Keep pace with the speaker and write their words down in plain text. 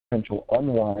potential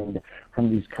unwind from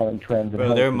these current trends and Bro,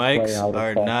 how it their could play mics out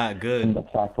are across not some of good. the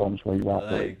platforms where you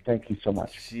operate. Like, Thank you so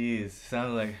much. jeez,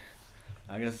 sounds like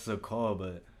I guess it's a call,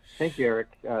 but Thank you, Eric.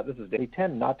 This is Dave. We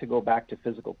tend not to go back to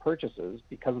physical purchases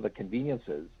because of the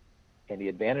conveniences and the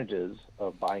advantages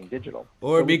of buying digital.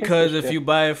 or So we think because this if you shift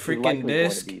buy a is freaking likely going to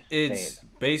disc, be sustained. it's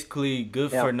basically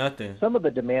good for Now, nothing. some of the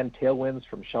demand tailwinds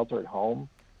from shelter at home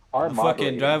are I fucking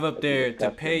moderating, drive up as we there to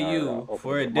discussed pay in our you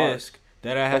for opening a remarks. disc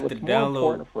that I But have to what's more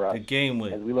download important for the us game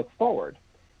with. as we look forward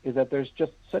is that there's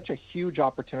just such a huge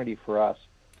opportunity for us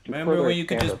to Remember further when you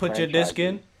could expand just our put your disc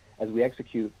franchises in as we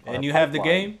execute on our and you have the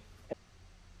pipeline. game?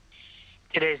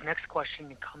 Today's next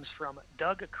question comes from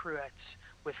Doug Cruetz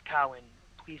with Cowen.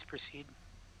 Please proceed.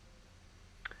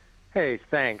 Hey,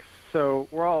 thanks. So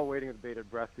we're all waiting with bated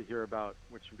breath to hear about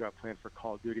what you've got planned for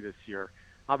Call of Duty this year.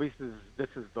 Obviously, this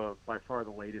is by far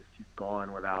the latest you've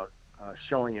gone without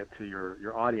showing it to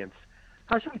your audience.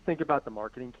 How should we think about the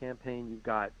marketing campaign you've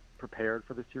got prepared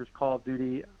for this year's Call of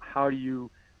Duty? How do you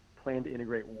plan to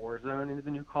integrate Warzone into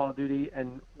the new Call of Duty?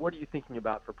 And what are you thinking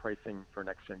about for pricing for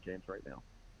next-gen games right now?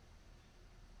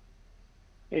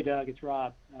 Hey, Doug, it's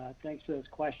Rob. Thanks for those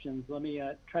questions. Let me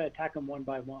try to attack them one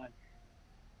by one.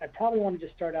 I probably want to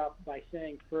just start out by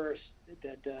saying first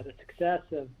that the success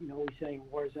of, we're saying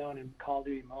Warzone and Call of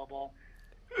Duty Mobile,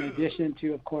 in addition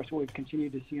to, of course, what we've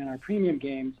continued to see on our premium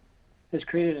games, has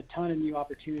created a ton of new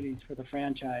opportunities for the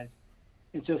franchise.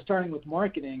 And so starting with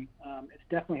marketing, it's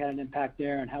definitely had an impact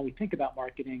there on how we think about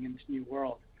marketing in this new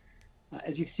world.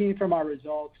 As you've seen from our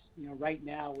results, right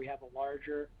now we have a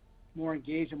larger, more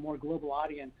engaged and more global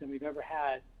audience than we've ever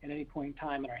had at any point in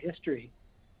time in our history.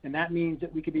 And that means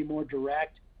that we can be more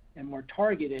direct and more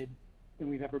targeted than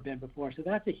we've ever been before. So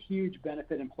that's a huge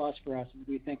benefit and plus for us as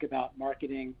we think about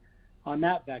marketing on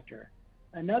that vector.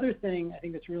 Another thing I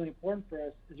think that's really important for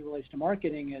us as it relates to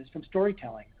marketing is from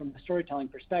storytelling, from the storytelling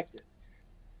perspective,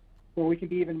 where we can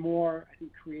be even more, I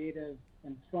think, creative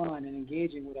and fun and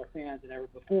engaging with our fans than ever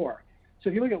before. So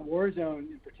if you look at Warzone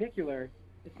in particular,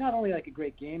 it's not only like a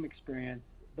great game experience,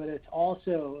 but it's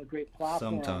also a great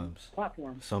platform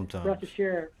for us to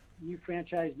share new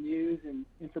franchise news and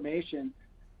information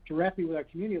directly with our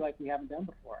community like we haven't done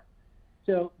before.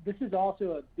 So this is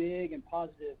also a big and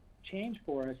positive change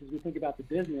for us as we think about the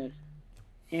business.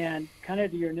 And kind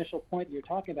of to your initial point that you're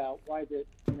talking about, why that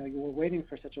you were waiting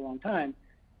for such a long time.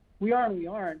 We are and we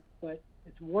aren't, but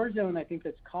it's Warzone, I think,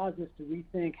 that's caused us to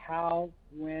rethink how,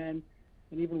 when,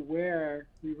 and even where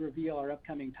we reveal our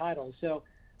upcoming titles. So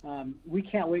we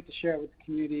can't wait to share it with the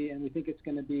community, and we think it's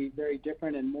going to be very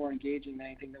different and more engaging than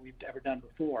anything that we've ever done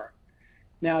before.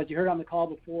 Now, as you heard on the call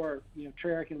before,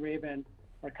 Treyarch and Raven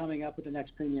are coming up with the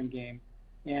next premium game,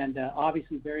 and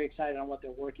obviously very excited on what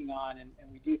they're working on, and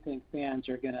we do think fans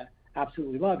are going to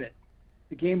absolutely love it.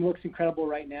 The game looks incredible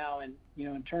right now, and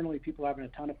internally people are having a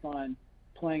ton of fun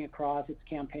playing across its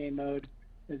campaign mode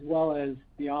as well as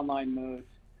the online modes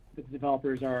that the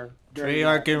developers are very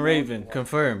Treyarch and Raven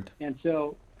confirmed. And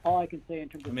so all I can say in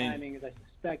terms of timing is I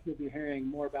suspect you'll be hearing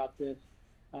more about this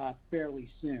fairly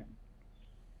soon.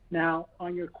 Now,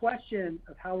 on your question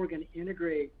of how we're going to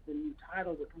integrate the new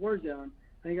title with Warzone,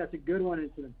 I think that's a good one and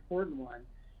it's an important one.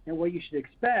 And what you should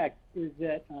expect is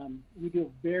that we do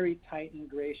a very tight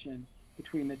integration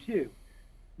between the two.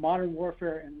 Modern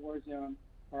Warfare and Warzone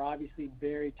are obviously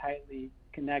very tightly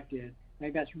connected. I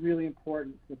think that's really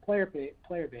important for the player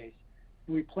base.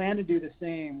 And we plan to do the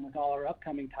same with all our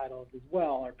upcoming titles as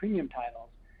well, our premium titles,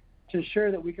 to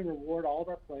ensure that we can reward all of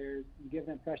our players and give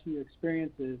them fresh new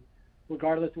experiences,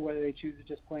 regardless of whether they choose to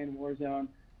just play in Warzone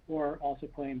or also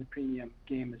play in the premium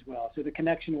game as well. So the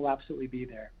connection will absolutely be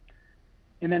there.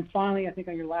 And then finally, I think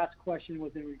on your last question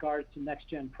was in regards to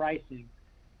next-gen pricing.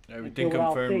 Everything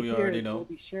confirmed, we already know. We'll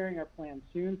be sharing our plans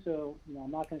soon, so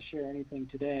I'm not going to share anything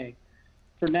today.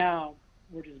 For now,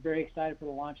 we're just very excited for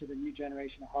the launch of the new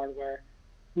generation of hardware.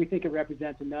 We think it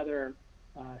represents another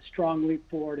strong leap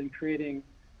forward in creating,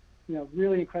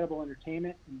 really incredible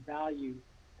entertainment and value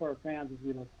for our fans as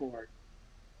we look forward.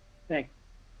 Thanks.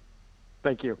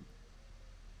 Thank you.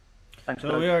 Thanks,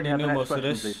 so we already knew most of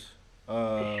this.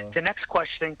 The next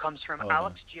question comes from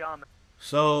Alex Giamma.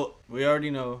 So we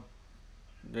already know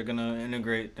they're going to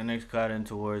integrate the next COD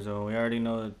into Warzone. We already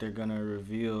know that they're going to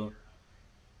reveal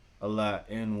a lot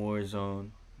in Warzone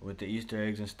with the Easter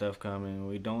eggs and stuff coming.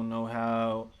 We don't know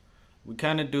how. We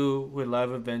kind of do with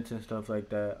live events and stuff like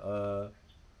that.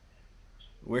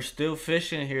 We're still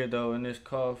fishing here, though, in this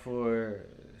call for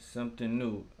something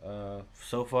new.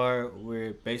 So far,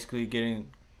 we're basically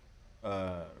getting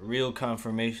real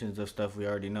confirmations of stuff we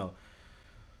already know.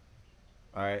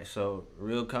 Alright, so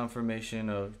real confirmation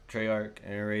of Treyarch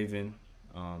and Raven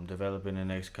developing the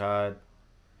next COD.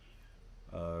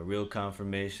 real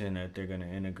confirmation that they're gonna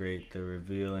integrate the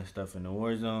reveal and stuff in the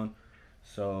Warzone.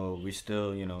 So we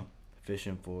still,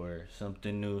 fishing for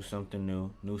something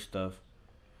new, new stuff.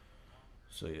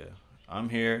 So yeah, I'm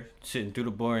here sitting through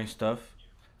the boring stuff.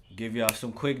 Give y'all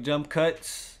some quick jump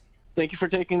cuts. Thank you for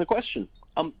taking the question.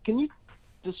 Can you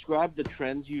describe the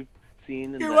trends you've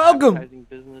seen in You're the welcome. advertising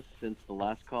business since the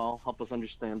last call? Help us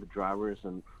understand the drivers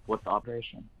and what the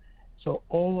operation. So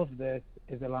all of this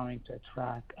is allowing us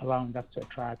to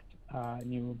attract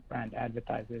new brand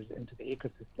advertisers into the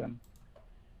ecosystem.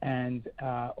 And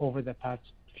over the past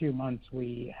few months,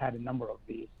 we had a number of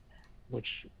these,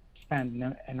 which spanned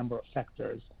a number of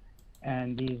sectors.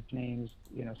 And these names,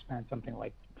 span something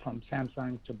like from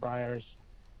Samsung to Breyers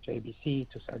to ABC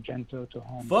to Sargento to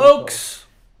Home Folks!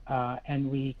 Depot. And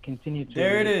we continue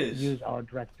to use our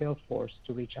direct sales force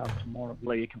to reach out to more of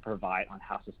these. You can provide on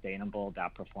how sustainable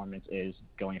that performance is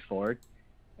going forward.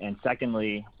 And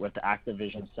secondly, with the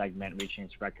Activision segment reaching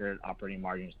its record operating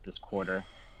margins this quarter,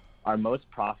 are most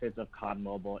profits of COD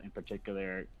Mobile in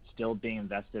particular still being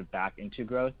invested back into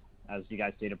growth, as you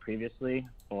guys stated previously,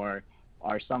 or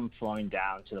are some flowing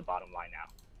down to the bottom line now?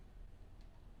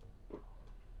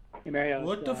 Hey, Mario,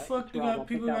 What the fuck do Rob,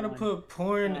 people gotta put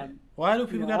porn? Why do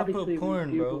people gotta put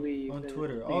porn, bro, on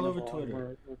Twitter, all over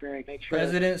Twitter? We're very make sure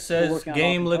President says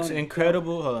game looks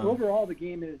incredible. Hold on. Overall, the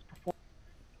game is performing.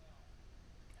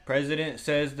 President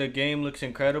says the game looks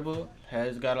incredible,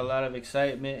 has got a lot of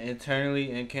excitement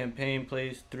internally and campaign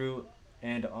plays through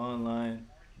and online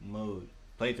mode.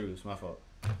 Playthroughs, my fault.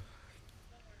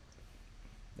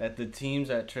 That the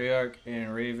teams at Treyarch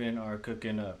and Raven are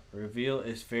cooking up. Reveal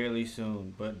is fairly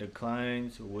soon, but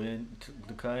declines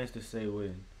to say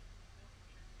when.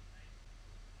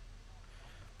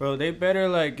 Bro, they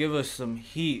better give us some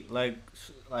heat, like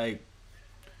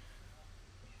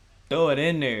throw it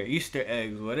in there, Easter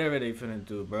eggs, whatever they finna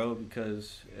do, bro.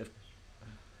 Because if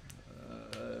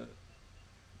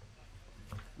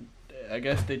I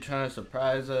guess they trying to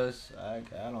surprise us. I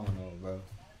don't know, bro.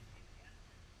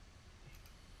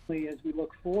 As we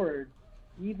look forward,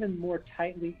 even more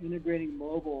tightly integrating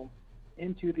mobile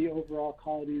into the overall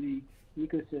Call of Duty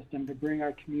ecosystem to bring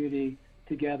our community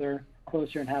together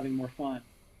closer and having more fun.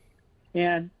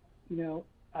 And,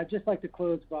 I'd just like to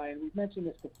close by, and we've mentioned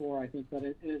this before, I think, but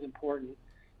it is important.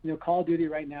 Call of Duty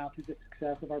right now, through the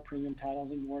success of our premium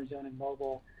titles in Warzone and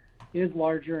mobile, is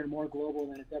larger and more global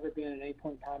than it's ever been at any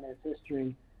point in time in its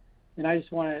history. And I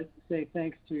just want to say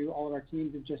thanks to all of our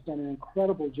teams who've just done an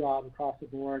incredible job across the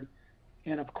board.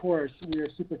 And of course, we are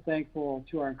super thankful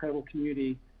to our incredible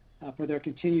community for their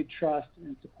continued trust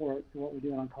and support for what we're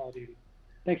doing on Call of Duty.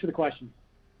 Thanks for the question.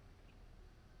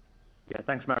 Yeah,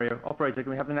 thanks, Mario. Operator,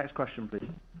 can we have the next question, please?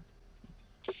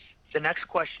 The next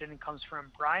question comes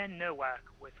from Brian Nowak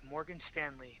with Morgan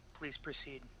Stanley. Please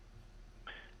proceed.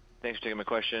 Thanks for taking my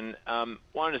question.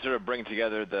 Wanted to sort of bring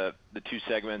together the two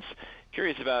segments.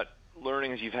 Curious about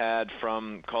learnings you've had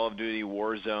from Call of Duty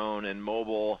Warzone and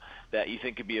mobile that you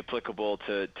think could be applicable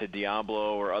to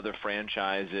Diablo or other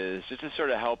franchises, just to sort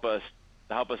of help us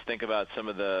think about some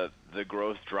of the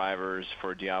growth drivers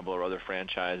for Diablo or other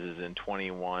franchises in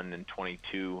 21 and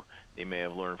 22 they may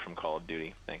have learned from Call of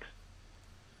Duty. Thanks.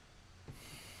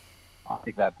 I'll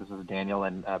take that. This is Daniel.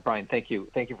 And Brian, thank you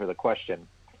for the question.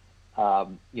 As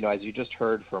you just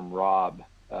heard from Rob,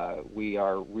 we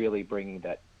are really bringing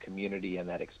that community and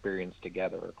that experience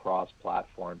together across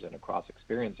platforms and across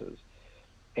experiences.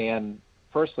 And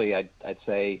firstly, I'd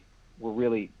say we're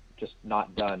really just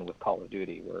not done with Call of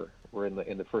Duty. We're in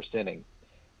the first inning.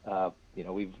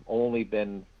 We've only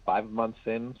been 5 months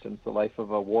in since the life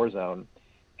of a Warzone,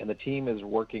 and the team is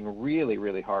working really,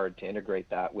 really hard to integrate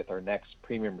that with our next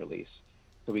premium release,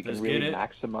 so we can really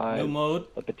maximize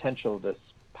the potential of this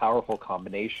powerful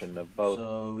combination of both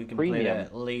premium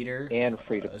and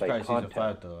free-to-play content.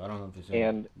 5, I don't know if it's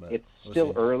and it's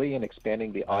still early in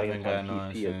expanding the audience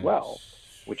on PC as well,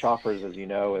 which offers, as you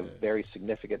know, a very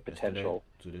significant potential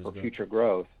for future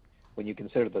growth when you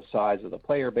consider the size of the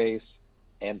player base,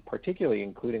 and particularly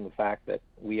including the fact that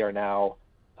we are now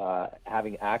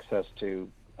having access to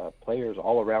players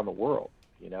all around the world,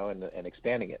 and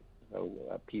expanding it. So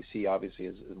PC obviously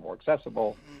is more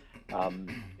accessible.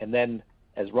 And then,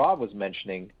 as Rob was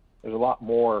mentioning, there's a lot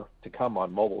more to come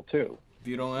on mobile too. If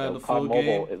you don't have the COD full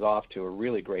Mobile game, is off to a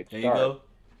really great start,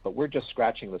 but we're just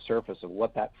scratching the surface of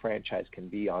what that franchise can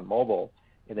be on mobile,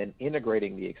 and then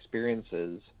integrating the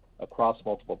experiences across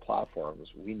multiple platforms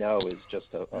we know is just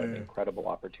an incredible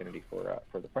opportunity for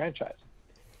the franchise.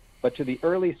 But to the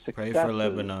early successes,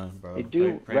 they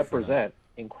do represent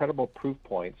incredible proof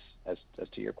points as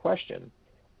to your question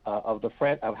of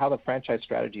how the franchise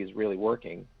strategy is really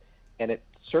working. And it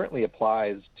certainly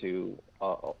applies to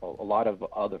a lot of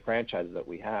other franchises that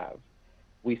we have.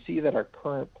 We see that our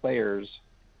current players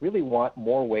really want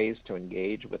more ways to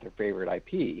engage with their favorite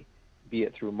IP, be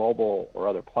it through mobile or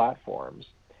other platforms,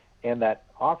 and that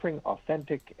offering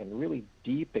authentic and really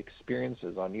deep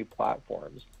experiences on new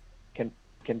platforms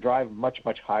can drive much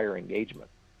higher engagement.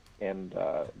 And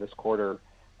this quarter's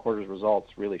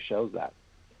results really shows that.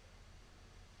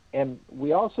 And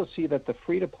we also see that the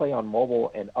free-to-play on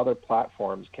mobile and other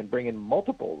platforms can bring in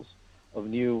multiples of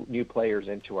new players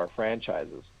into our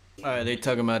franchises. All right, they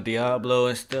talking about Diablo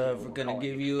and stuff. We're gonna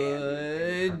give you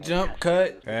a jump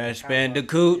cut. Crash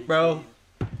Bandicoot, bro.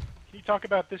 Can you talk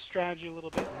about this strategy a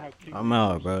little bit and how King I'm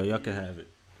out, bro. Y'all can have it.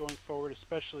 Going forward,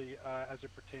 especially as it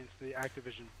pertains to the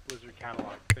Activision Blizzard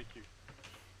catalog? Thank you.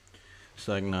 It's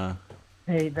like, nah.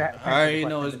 Hey, I already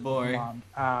know it's boring.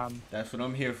 That's what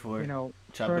I'm here for. You know,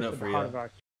 chop it up for y'all.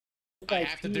 I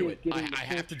have to do it. I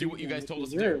have to do what you guys told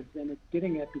us to do. And it's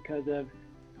getting it because of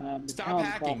the Stop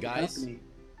hacking, guys.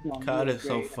 COD is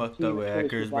so fucked up with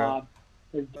hackers, bro.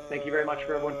 Thank you very much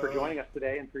for everyone for joining us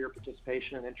today and for your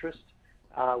participation and interest.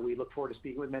 We look forward to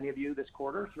speaking with many of you this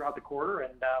quarter, throughout the quarter,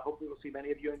 and hopefully we'll see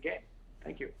many of you in game.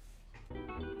 Thank you.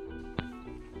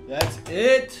 That's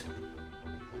it.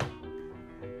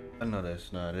 I know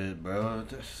that's not it, bro.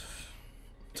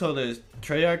 So there's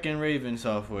Treyarch and Raven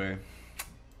Software.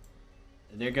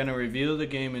 They're gonna reveal the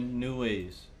game in new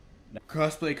ways.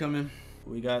 Crossplay coming.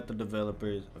 We got the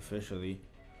developers officially,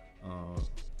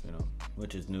 you know,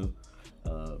 which is new.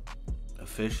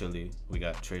 Officially, we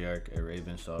got Treyarch and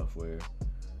Raven Software.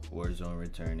 Warzone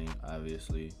returning,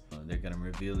 obviously. They're gonna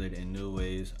reveal it in new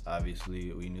ways.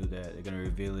 Obviously, we knew that. They're gonna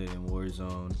reveal it in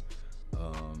Warzone,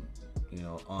 you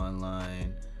know,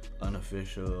 online,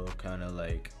 unofficial, kind of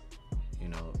like, you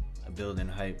know, building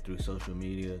hype through social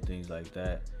media, things like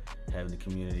that. Have the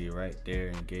community right there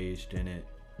engaged in it,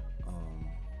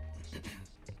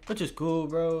 which is cool,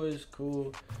 bro. It's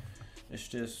cool. It's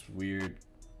just weird.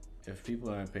 If people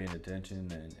aren't paying attention,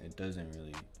 then it doesn't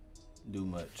really do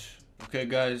much. Okay,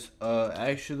 guys,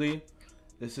 actually,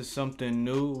 this is something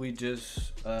new we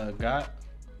just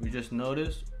we just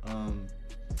noticed.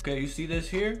 Okay, you see this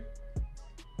here?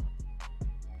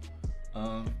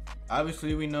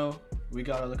 Obviously, we know we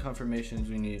got all the confirmations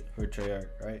we need for Treyarch,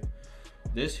 right?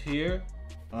 This here,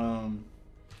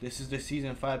 this is the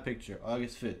season 5 picture,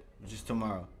 August 5th, which is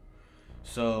tomorrow.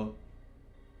 So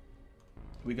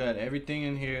we got everything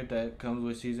in here that comes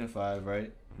with season 5,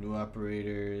 right? New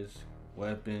operators,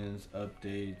 weapons,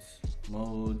 updates,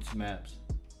 modes, maps,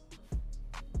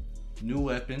 new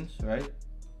weapons, right?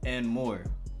 And more.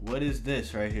 What is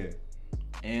this right here?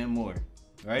 And more,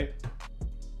 right?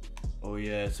 Oh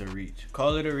yeah, it's a reach.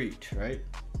 Call it a reach, right?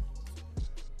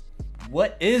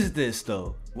 What is this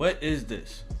though? What is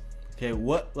this? Okay,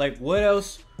 what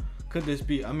else could this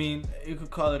be? I mean, you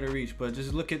could call it a reach, but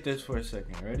just look at this for a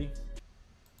second. Ready?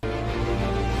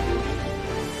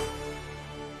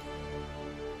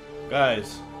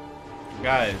 Guys.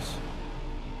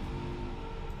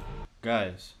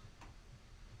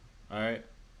 Alright.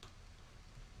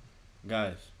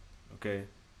 Guys. Okay.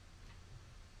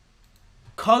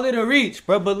 Call it a reach,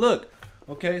 bro, but look.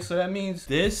 Okay, so that means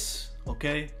this.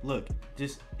 Okay, look.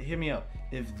 Just hear me out.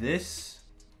 If this.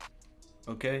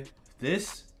 Okay.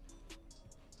 This.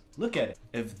 Look at it.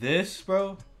 If this,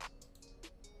 bro.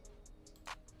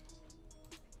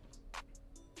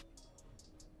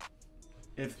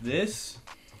 If this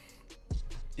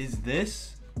is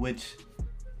this, which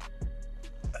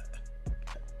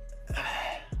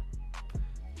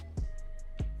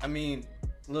I mean,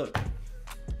 look,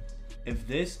 if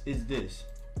this is this,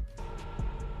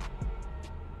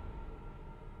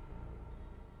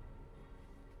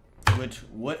 which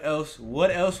what else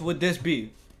would this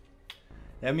be?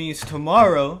 That means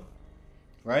tomorrow,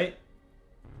 right?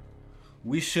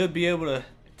 We should be able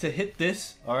to hit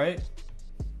this, all right?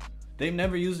 They've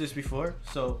never used this before,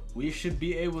 so we should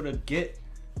be able to get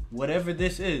whatever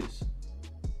this is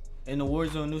in the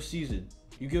Warzone new season.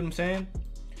 You get what I'm saying?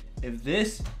 If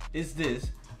this is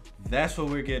this, that's what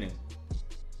we're getting.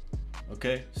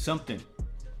 Okay? Something.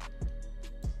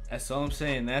 That's all I'm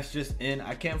saying. That's just in.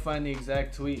 I can't find the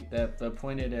exact tweet that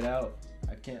pointed it out.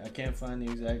 I can't find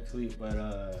the exact tweet, but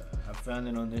I found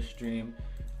it on this stream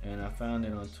and I found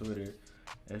it on Twitter.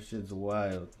 That shit's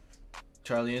wild.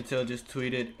 Charlie Intel just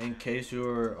tweeted, in case you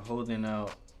were holding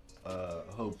out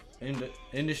hope.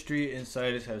 Industry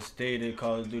insiders have stated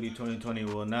Call of Duty 2020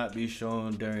 will not be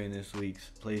shown during this week's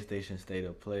PlayStation State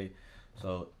of Play.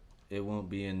 So it won't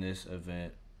be in this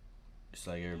event, just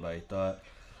like everybody thought.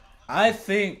 I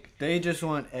think they just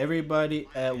want everybody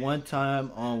at one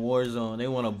time on Warzone. They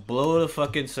want to blow the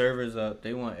fucking servers up.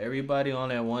 They want everybody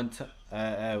on at one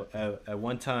at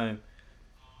one time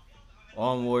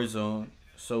on Warzone,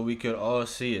 so we could all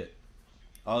see it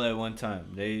all at one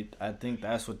time. I think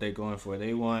that's what they're going for.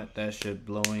 They want that shit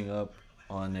blowing up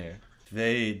on there.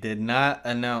 They did not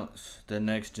announce the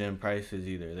next gen prices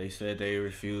either. They said they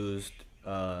refused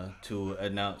to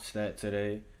announce that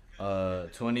today.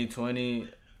 2020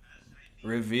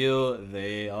 reveal,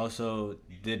 they also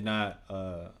did not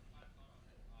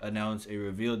announce a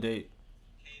reveal date.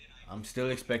 I'm still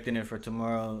expecting it for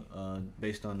tomorrow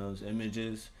based on those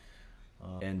images.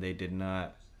 And they did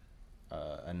not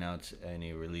announce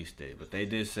any release date. But they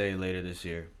did say later this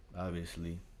year,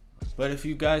 obviously. But if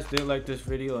you guys did like this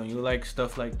video and you like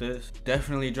stuff like this,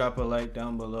 definitely drop a like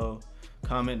down below.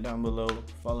 Comment down below.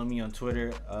 Follow me on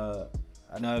Twitter.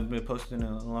 I know I've been posting in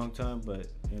a long time, but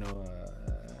you know,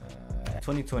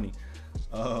 2020.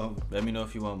 Let me know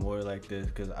if you want more like this,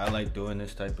 because I like doing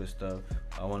this type of stuff.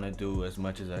 I want to do as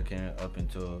much as I can up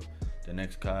until the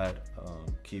next COD.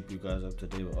 Keep you guys up to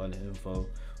date with all the info,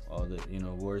 all the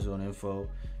Warzone info,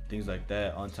 things like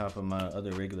that, on top of my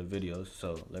other regular videos.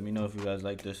 So let me know if you guys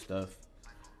like this stuff.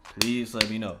 Please let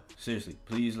me know. Seriously,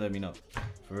 please let me know,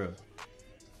 for real,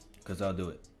 because I'll do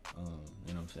it. You know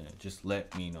what I'm saying? Just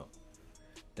let me know.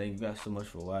 Thank you guys so much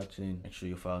for watching. Make sure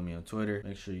you follow me on Twitter.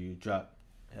 Make sure you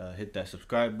hit that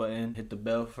subscribe button, hit the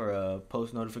bell for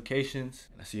post notifications.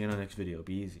 I'll see you in the next video.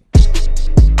 Be easy.